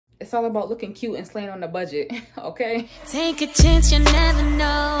It's all about looking cute and slaying on the budget, okay? Take a chance, you never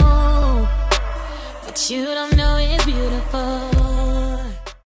know. But you don't know it's beautiful.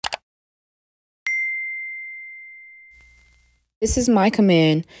 This is my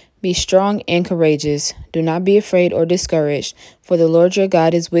command. Be strong and courageous. Do not be afraid or discouraged, for the Lord your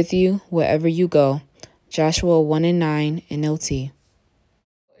God is with you wherever you go. Joshua 1:9 NLT.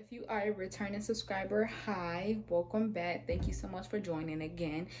 If you are a returning subscriber, hi, welcome back. Thank you so much for joining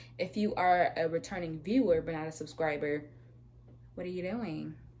again. If you are a returning viewer but not a subscriber, what are you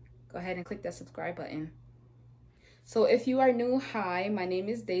doing? Go ahead and click that subscribe button. So if you are new, hi, my name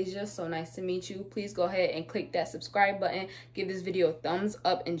is Deja. So nice to meet you. Please go ahead and click that subscribe button. Give this video a thumbs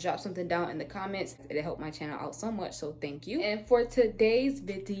up and drop something down in the comments. It'll help my channel out so much, so thank you. And for today's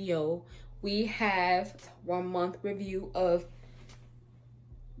video, we have 1 month review of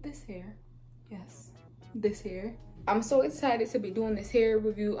this hair. Yes, this hair. I'm so excited to be doing this hair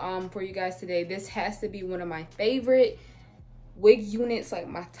review for you guys today. This has to be one of my favorite wig units, like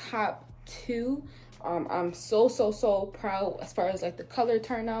my top 2. I'm so proud as far as like the color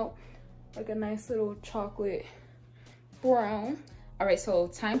turnout, like a nice little chocolate brown. All right, so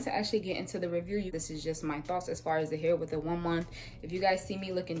time to actually get into the review. This is just my thoughts as far as the hair with the 1 month. If you guys see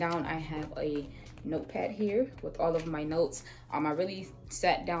me looking down, I have a notepad here with all of my notes. I really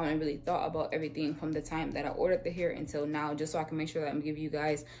sat down and really thought about everything from the time that I ordered the hair until now, just so I can make sure that I'm giving you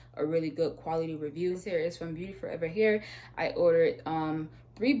guys a really good quality review. This hair is from Beauty Forever Hair. I ordered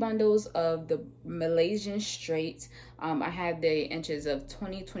 3 bundles of the Malaysian straight. I have the inches of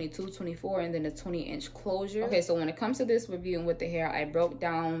 20, 22, 24, and then a 20-inch closure. Okay, so when it comes to this review and with the hair, I broke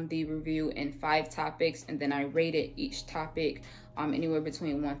down the review in 5 topics, and then I rated each topic anywhere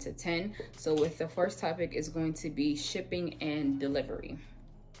between 1 to 10. So with the first topic is going to be shipping and delivery.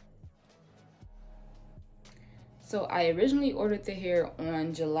 So I originally ordered the hair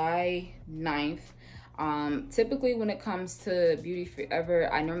on July 9th. Typically when it comes to Beauty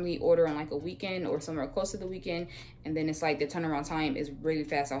Forever, I normally order on like a weekend or somewhere close to the weekend, and then it's like the turnaround time is really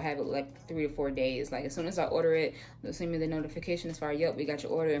fast. I'll have it like 3 to 4 days. Like as soon as I order it, they'll send me the notification as far, yep, we got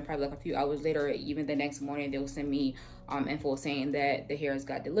your order, and probably like a few hours later, or even the next morning, they'll send me info saying that the hair has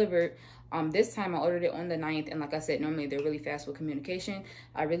got delivered. This time I ordered it on the 9th, and like I said, normally they're really fast with communication.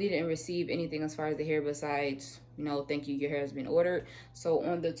 I really didn't receive anything as far as the hair besides, you know, thank you, your hair has been ordered. So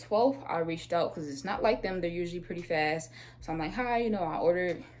on the 12th, I reached out because it's not like them. They're usually pretty fast. So I'm like, hi, you know, I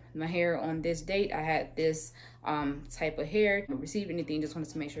ordered my hair on this date. I had this type of hair. I haven't received anything. Just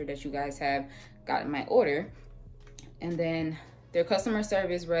wanted to make sure that you guys have gotten my order. And then their customer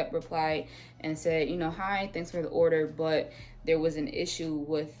service rep replied and said, you know, hi, thanks for the order, but there was an issue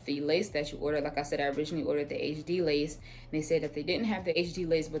with the lace that you ordered. Like I said, I originally ordered the HD lace, and they said that they didn't have the HD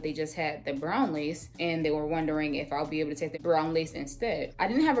lace, but they just had the brown lace, and they were wondering if I'll be able to take the brown lace instead. I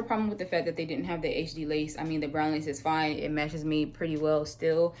didn't have a problem with the fact that they didn't have the HD lace. I mean, the brown lace is fine. It matches me pretty well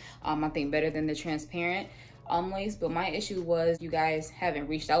still. I think better than the transparent lace, but my issue was you guys haven't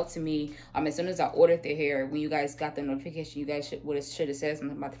reached out to me as soon as I ordered the hair. When you guys got the notification, you guys should have said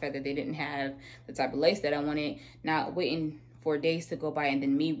something about the fact that they didn't have the type of lace that I wanted, not waiting for days to go by and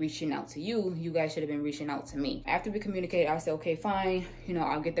then me reaching out to you. You guys should have been reaching out to me. After we communicated, I said, okay, fine, you know,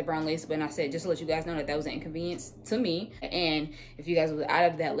 I'll get the brown lace. But I said, just to let you guys know that that was an inconvenience to me, and if you guys were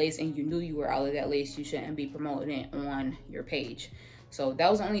out of that lace and you knew you were out of that lace, you shouldn't be promoting it on your page. So that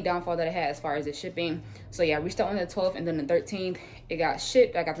was the only downfall that I had as far as the shipping. So yeah, I reached out on the 12th, and then the 13th, it got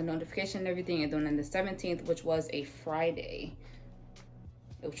shipped. I got the notification and everything. And then on the 17th, which was a Friday,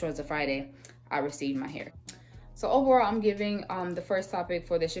 I received my hair. So overall, I'm giving the first topic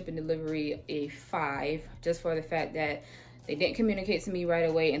for the shipping delivery a 5, just for the fact that they didn't communicate to me right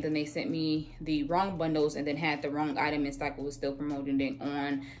away, and then they sent me the wrong bundles and then had the wrong item in stock, but was still promoting it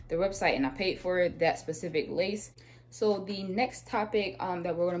on the website, and I paid for that specific lace. So the next topic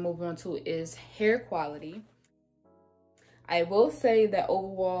that we're going to move on to is hair quality. I will say that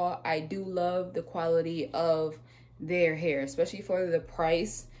overall, I do love the quality of their hair, especially for the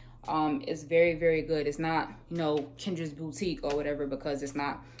price. It's very, very good. It's not, you know, Kendra's Boutique or whatever, because it's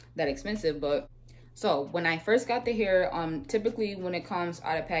not that expensive. But so when I first got the hair, typically when it comes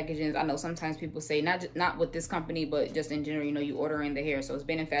out of packages, I know sometimes people say not with this company, but just in general, you know, you ordering the hair. So it's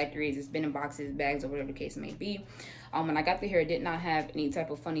been in factories, it's been in boxes, bags, or whatever the case may be. When I got the hair, it did not have any type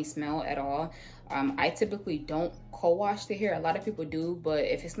of funny smell at all. I typically don't co-wash the hair. A lot of people do, but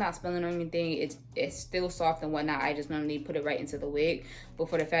if it's not smelling or anything, it's still soft and whatnot. I just normally put it right into the wig. But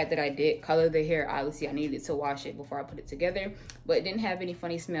for the fact that I did color the hair, obviously I needed to wash it before I put it together. But it didn't have any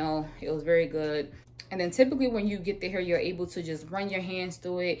funny smell. It was very good. And then typically when you get the hair, you're able to just run your hands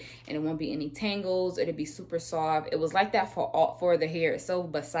through it and it won't be any tangles. It'll be super soft. It was like that for the hair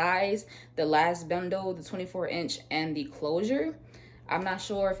itself, besides the last bundle, the 24-inch and the closure. I'm not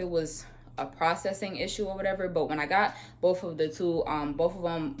sure if it was a processing issue or whatever, but when I got both of the two, both of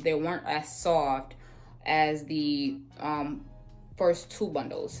them, they weren't as soft as the first two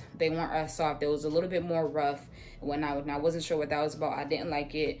bundles. They weren't as soft. It was a little bit more rough when I wasn't sure what that was about. I didn't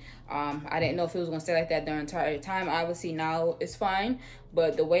like it. I didn't know if it was gonna stay like that the entire time. Obviously now it's fine,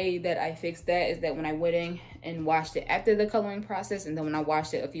 but the way that I fixed that is that when I went in and washed it after the coloring process, and then when I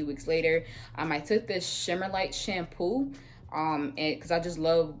washed it a few weeks later, I took this Shimmer Light shampoo, and because I just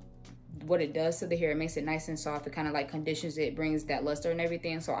love what it does to the hair. It makes it nice and soft. It kind of like conditions it, brings that luster and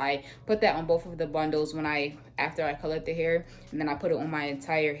everything. So I put that on both of the bundles after I colored the hair, and then I put it on my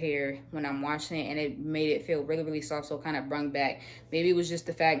entire hair when I'm washing it, and it made it feel really, really soft. So it kind of brung back. Maybe it was just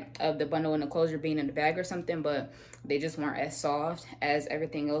the fact of the bundle and the closure being in the bag or something, but they just weren't as soft as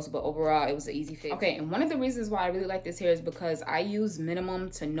everything else. But overall, it was an easy fix. Okay, and one of the reasons why I really like this hair is because I use minimum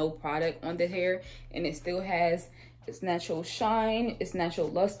to no product on the hair, and it still has its natural shine, its natural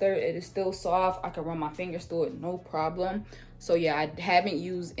luster. It is still soft. I can run my fingers through it, no problem. So yeah, I haven't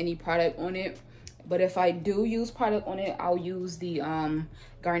used any product on it. But if I do use product on it, I'll use the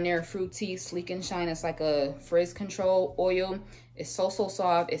Garnier Fruity Sleek and Shine. It's like a frizz control oil. It's so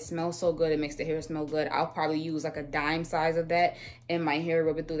soft. It smells so good. It makes the hair smell good. I'll probably use like a dime size of that in my hair,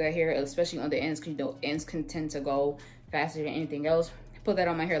 rub it through that hair, especially on the ends, because you know ends can tend to go faster than anything else. Put that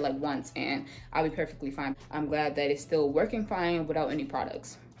on my hair like once and I'll be perfectly fine. I'm glad that it's still working fine without any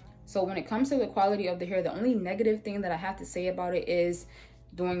products. So when it comes to the quality of the hair, the only negative thing that I have to say about it is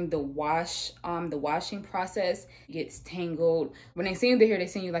during the washing process, it gets tangled. When they send you the hair, they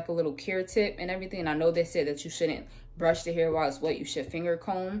send you like a little cure tip and everything. And I know they said that you shouldn't brush the hair while it's wet. You should finger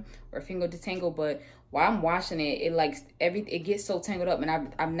comb or finger detangle, but while I'm washing it, it gets so tangled up, and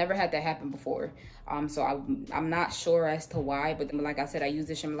I've never had that happen before. So I'm not sure as to why, but like I said, I use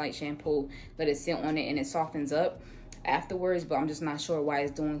the Shimmer Light shampoo, let it sit on it, and it softens up afterwards. But I'm just not sure why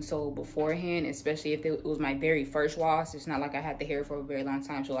it's doing so beforehand, especially if it was my very first wash. It's not like I had the hair for a very long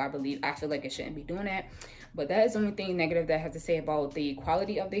time, so I feel like it shouldn't be doing that. But that is the only thing negative that I have to say about the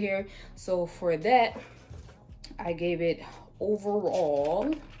quality of the hair. So for that, I gave it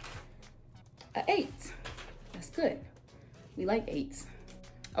overall an 8. That's good. We like 8s.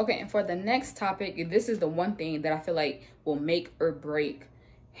 Okay, and for the next topic, this is the one thing that I feel like will make or break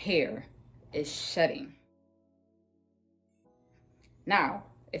hair, is shedding. Now,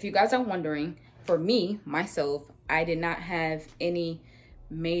 if you guys are wondering, for me, myself, I did not have any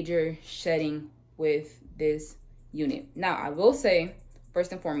major shedding with this unit. Now, I will say,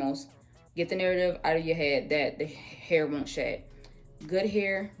 first and foremost, get the narrative out of your head that the hair won't shed. Good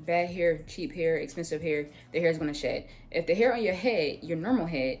hair, bad hair, cheap hair, expensive hair, the hair is going to shed. If the hair on your head, your normal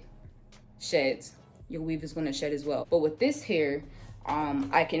head, sheds, your weave is going to shed as well. But with this hair,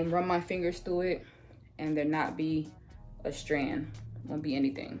 I can run my fingers through it and there not be a strand. Won't be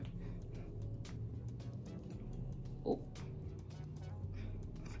anything. Oh.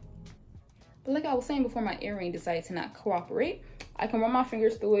 But like I was saying before, my earring decided to not cooperate. I can run my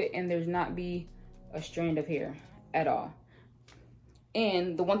fingers through it and there's not be a strand of hair at all.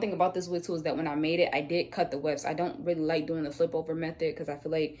 And the one thing about this wig too is that when I made it, I did cut the wefts. I don't really like doing the flip over method because I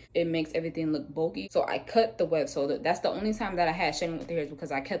feel like it makes everything look bulky. So I cut the wefts. So that's the only time that I had shedding with the hair, is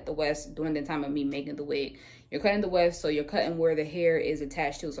because I cut the wefts during the time of me making the wig. You're cutting the wefts, so you're cutting where the hair is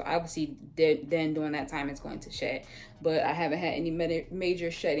attached to. So obviously then during that time it's going to shed. But I haven't had any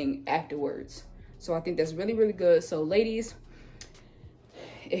major shedding afterwards. So I think that's really, really good. So ladies,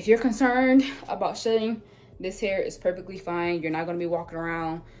 if you're concerned about shedding, this hair is perfectly fine. You're not going to be walking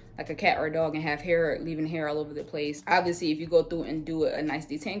around like a cat or a dog and have hair, leaving hair all over the place. Obviously, if you go through and do a nice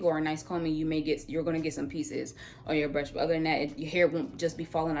detangle or a nice combing, you're going to get some pieces on your brush. But other than that, your hair won't just be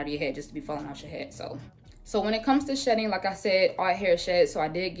falling out of your head, just to be falling out your head. So when it comes to shedding, like I said, all hair sheds. So I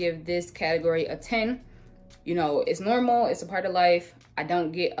did give this category a 10. You know, it's normal. It's a part of life. I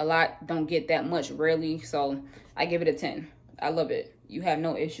don't get a lot, don't get that much rarely. So I give it a 10. I love it. You have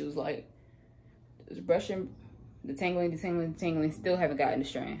no issues. Like, just brushing, detangling, still haven't gotten the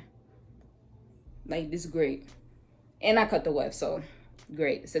strand. Like, this is great. And I cut the weft, so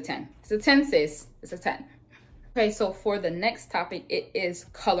great. It's a 10. It's a 10, sis. It's a 10. Okay, so for the next topic, it is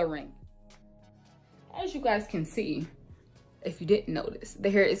coloring. As you guys can see, if you didn't notice, the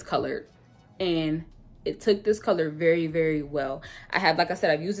hair is colored and it took this color very, very well. I have, like I said,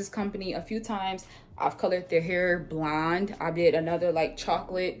 I've used this company a few times. I've colored their hair blonde. I did another like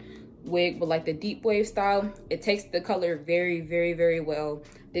chocolate wig with like the deep wave style. It takes the color very, very, very well.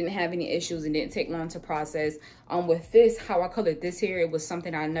 Didn't have any issues and didn't take long to process. With this, how I colored this hair, it was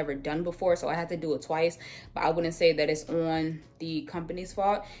something I'd never done before, so I had to do it twice. But I wouldn't say that it's on the company's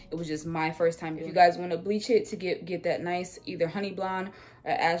fault. It was just my first time. If you guys want to bleach it to get that nice either honey blonde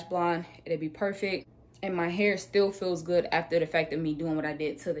or ash blonde, it'd be perfect. And my hair still feels good after the fact of me doing what I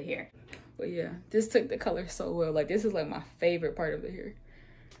did to the hair. But yeah, this took the color so well. Like, this is like my favorite part of the hair.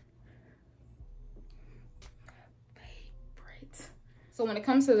 So when it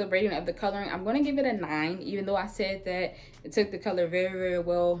comes to the braiding of the coloring, I'm going to give it a 9, even though I said that it took the color very, very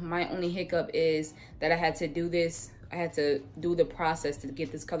well. My only hiccup is that I had to do this. I had to do the process to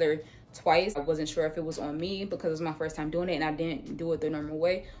get this color twice. I wasn't sure if it was on me because it was my first time doing it and I didn't do it the normal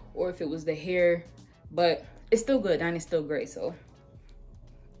way, or if it was the hair, but it's still good. 9 is still great. So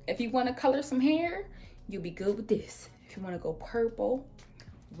if you want to color some hair, you'll be good with this. If you want to go purple,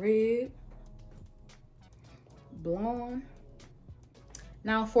 red, blonde.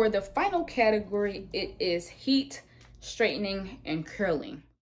 Now for the final category, it is heat, straightening, and curling.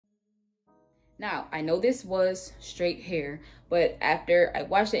 Now, I know this was straight hair, but after I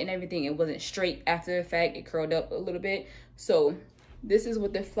washed it and everything, it wasn't straight after the fact. It curled up a little bit. So this is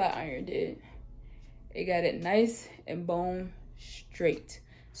what the flat iron did. It got it nice and bone straight.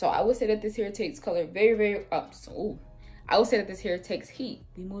 So I would say that this hair takes color very, very up. I would say that this hair takes heat.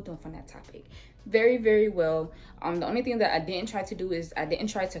 We moved on from that topic. Very, very well. The only thing that I didn't try to do is I didn't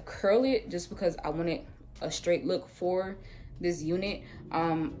try to curl it just because I wanted a straight look for this unit.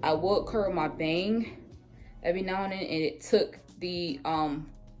 I would curl my bang every now and then, and it took the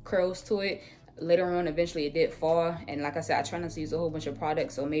curls to it. Later on, eventually it did fall, and like I said, I try not to use a whole bunch of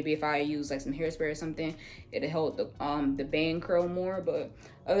products, so maybe if I use like some hairspray or something, it'll help the bang curl more. But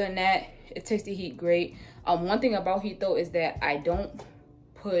other than that, it takes the heat great. One thing about heat though is that I don't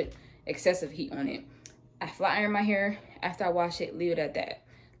put excessive heat on it. I flat iron my hair after I wash it, leave it at that.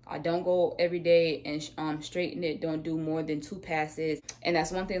 I don't go every day and straighten it. Don't do more than 2 passes. And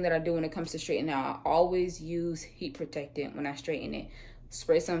that's one thing that I do when it comes to straightening. I always use heat protectant when I straighten it.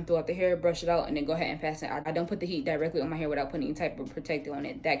 Spray some throughout the hair, brush it out, and then go ahead and pass it. I don't put the heat directly on my hair without putting any type of protectant on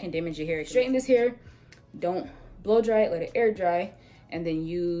it. That can damage your hair. Straighten this hair, don't blow dry it, let it air dry, and then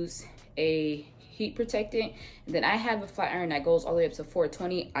use a heat protectant. And then I have a flat iron that goes all the way up to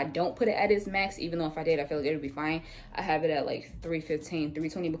 420. I don't put it at its max, even though if I did, I feel like it would be fine. I have it at like 315,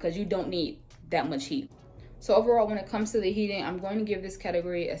 320 because you don't need that much heat. So overall, when it comes to the heating, I'm going to give this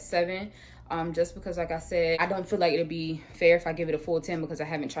category a 7. Just because, like I said, I don't feel like it'd be fair if I give it a full 10 because I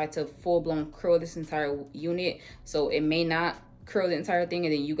haven't tried to full-blown curl this entire unit. So it may not curl the entire thing,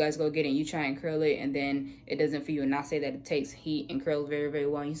 and then you guys go get it and you try and curl it, and then it doesn't for you, and I say that it takes heat and curls very, very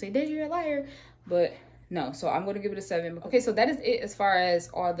well, and you say, Deja, you're a liar. But no, so I'm going to give it a 7. Okay, so that is it as far as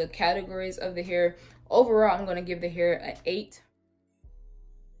all the categories of the hair. Overall, I'm going to give the hair an 8.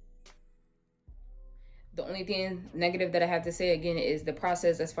 The only thing negative that I have to say again is the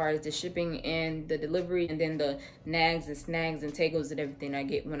process as far as the shipping and the delivery, and then the nags and snags and tangles and everything I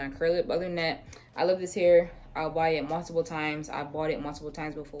get when I curl it. But other than that, I love this hair. I'll buy it multiple times. I bought it multiple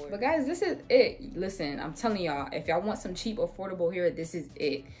times before. But guys, this is it. Listen, I'm telling y'all, if y'all want some cheap, affordable hair, this is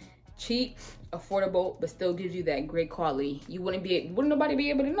it. Cheap, affordable, but still gives you that great quality. Wouldn't nobody be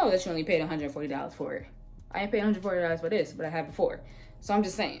able to know that you only paid $140 for it. I ain't paid $140 for this, but I have before. So I'm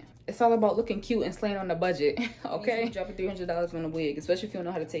just saying, it's all about looking cute and slaying on the budget, okay? Dropping $300 on a wig, especially if you don't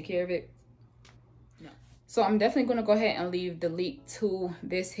know how to take care of it. No. So I'm definitely going to go ahead and leave the link to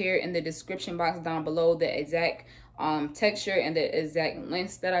this hair in the description box down below, the exact texture and the exact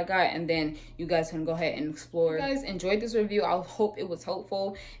lengths that I got, and then you guys can go ahead and explore. If you guys enjoyed this review, I hope it was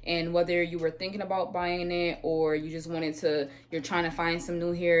helpful, and whether you were thinking about buying it or you just you're trying to find some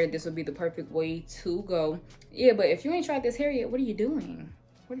new hair, this would be the perfect way to go. Yeah, but if you ain't tried this hair yet, what are you doing?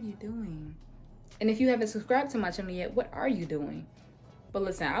 What are you doing? And if you haven't subscribed to my channel yet, what are you doing? But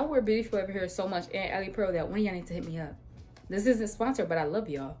listen, I wear Beauty Forever hair so much and Ali Pro that one of y'all need to hit me up. This isn't sponsored, but I love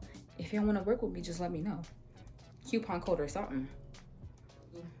y'all. If y'all want to work with me, just let me know. Coupon code or something.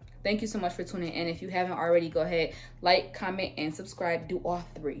 Thank you so much for tuning in. If you haven't already, go ahead, like, comment, and subscribe. Do all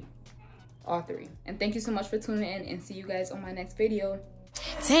three. And thank you so much for tuning in, and see you guys on my next video.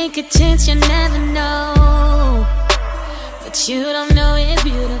 Take a chance, you never know, but you don't know